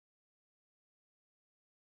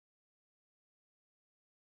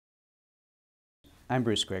I'm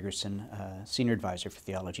Bruce Gregerson, Senior Advisor for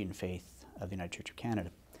Theology and Faith of the United Church of Canada.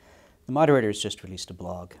 The moderator has just released a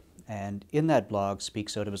blog, and in that blog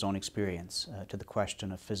speaks out of his own experience to the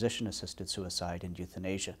question of physician-assisted suicide and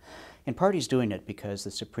euthanasia. In part, he's doing it because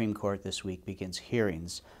the Supreme Court this week begins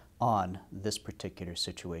hearings on this particular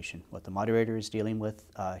situation. What the moderator is dealing with,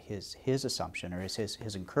 his assumption, or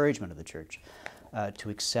his encouragement of the Church to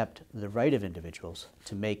accept the right of individuals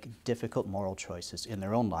to make difficult moral choices in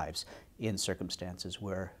their own lives in circumstances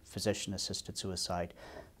where physician-assisted suicide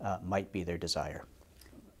might be their desire.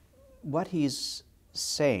 What he's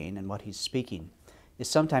saying and what he's speaking is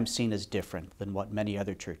sometimes seen as different than what many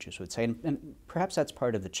other churches would say, and perhaps that's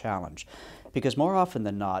part of the challenge, because more often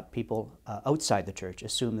than not, people outside the church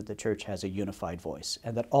assume that the church has a unified voice,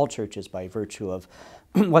 and that all churches, by virtue of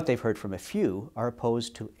what they've heard from a few, are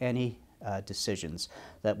opposed to any decisions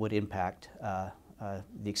that would impact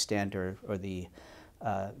the extent or the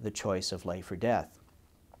choice of life or death.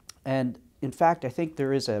 And in fact, I think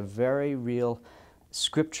there is a very real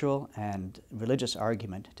scriptural and religious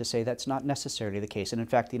argument to say that's not necessarily the case. And in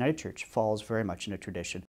fact, the United Church falls very much in a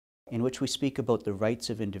tradition in which we speak about the rights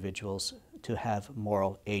of individuals to have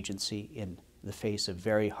moral agency in the face of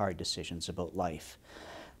very hard decisions about life.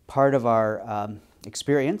 Part of our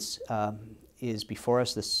experience is before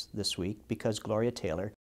us this week because Gloria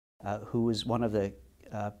Taylor, who was one of the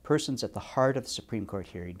persons at the heart of the Supreme Court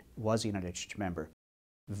hearing, was a United Church member,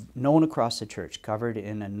 known across the church, covered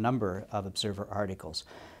in a number of Observer articles.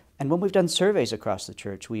 And when we've done surveys across the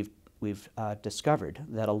church, we've discovered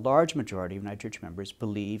that a large majority of United Church members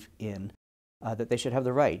believe in that they should have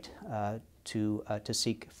the right to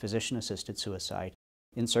seek physician-assisted suicide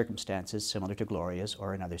in circumstances similar to Gloria's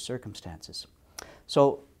or in other circumstances.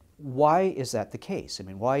 So why is that the case? I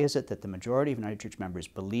mean, why is it that the majority of United Church members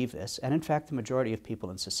believe this, and in fact the majority of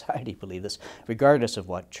people in society believe this, regardless of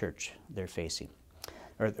what church they're facing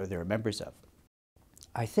or they're members of?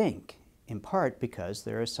 I think, in part, because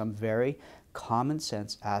there are some very common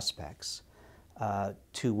sense aspects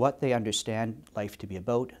to what they understand life to be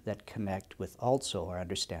about that connect with also our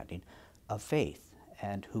understanding of faith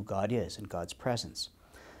and who God is and God's presence.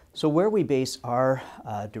 So where we base our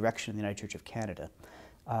direction in the United Church of Canada,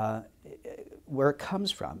 where it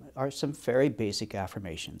comes from, are some very basic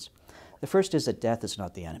affirmations. The first is that death is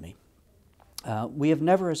not the enemy. We have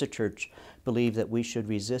never as a church believed that we should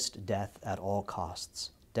resist death at all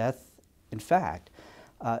costs. Death, in fact,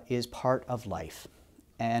 is part of life.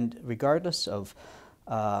 And regardless of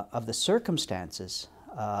the circumstances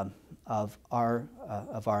of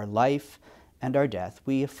our life and our death,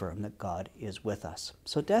 we affirm that God is with us.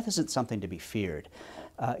 So death isn't something to be feared.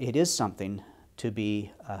 It is something to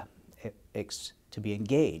be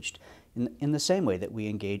engaged in the same way that we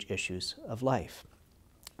engage issues of life.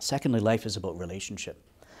 Secondly, life is about relationship.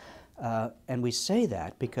 And we say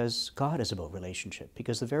that because God is about relationship,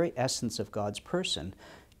 because the very essence of God's person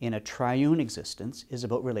in a triune existence is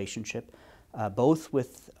about relationship, both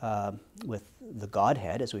with the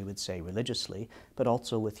Godhead, as we would say religiously, but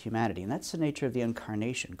also with humanity. And that's the nature of the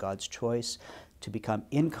incarnation, God's choice to become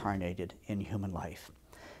incarnated in human life.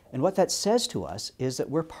 And what that says to us is that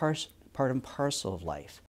we're part and parcel of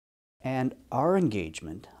life. And our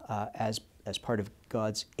engagement as part of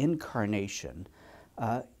God's incarnation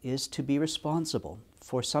is to be responsible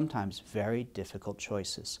for sometimes very difficult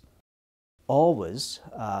choices. Always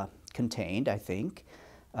contained, I think,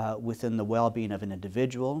 within the well-being of an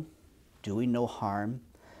individual, doing no harm,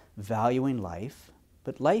 valuing life.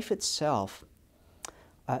 But life itself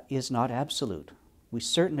is not absolute. We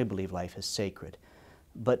certainly believe life is sacred.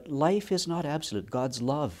 But life is not absolute. God's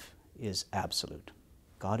love is absolute.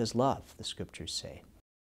 God is love, the scriptures say.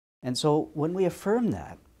 And so when we affirm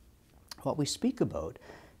that, what we speak about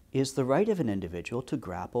is the right of an individual to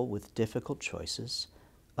grapple with difficult choices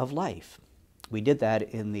of life. We did that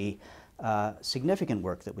in the significant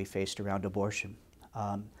work that we faced around abortion.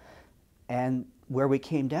 And where we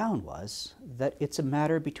came down was that it's a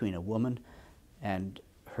matter between a woman and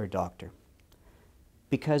her doctor.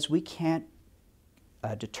 Because we can't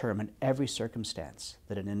determine every circumstance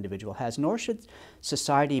that an individual has, nor should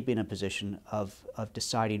society be in a position of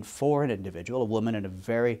deciding for an individual, a woman in a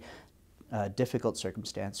very difficult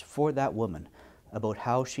circumstance, for that woman about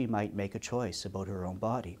how she might make a choice about her own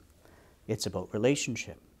body. It's about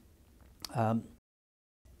relationship. And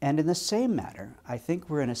in the same manner, I think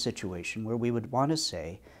we're in a situation where we would want to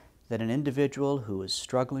say that an individual who is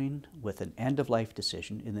struggling with an end-of-life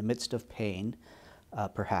decision in the midst of pain,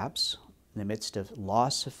 perhaps, in the midst of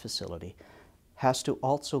loss of facility, has to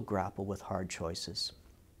also grapple with hard choices.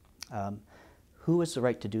 Who has the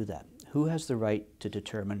right to do that? Who has the right to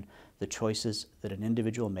determine the choices that an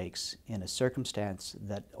individual makes in a circumstance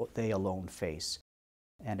that they alone face?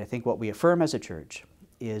 And I think what we affirm as a church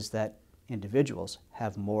is that individuals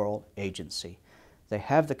have moral agency. They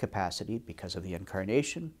have the capacity, because of the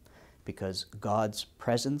incarnation, because God's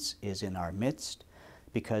presence is in our midst,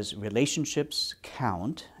 because relationships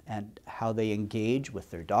count and how they engage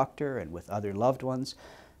with their doctor and with other loved ones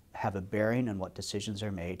have a bearing on what decisions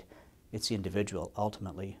are made. It's the individual,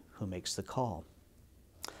 ultimately, who makes the call.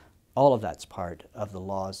 All of that's part of the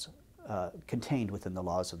laws contained within the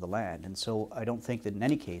laws of the land. And so I don't think that in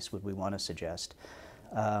any case would we want to suggest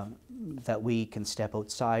that we can step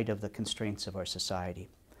outside of the constraints of our society.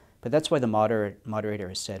 But that's why the moderator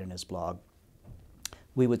has said in his blog,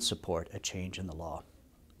 we would support a change in the law.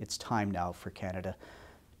 It's time now for Canada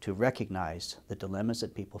to recognize the dilemmas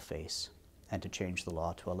that people face and to change the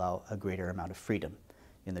law to allow a greater amount of freedom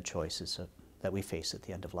in the choices that we face at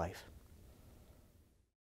the end of life.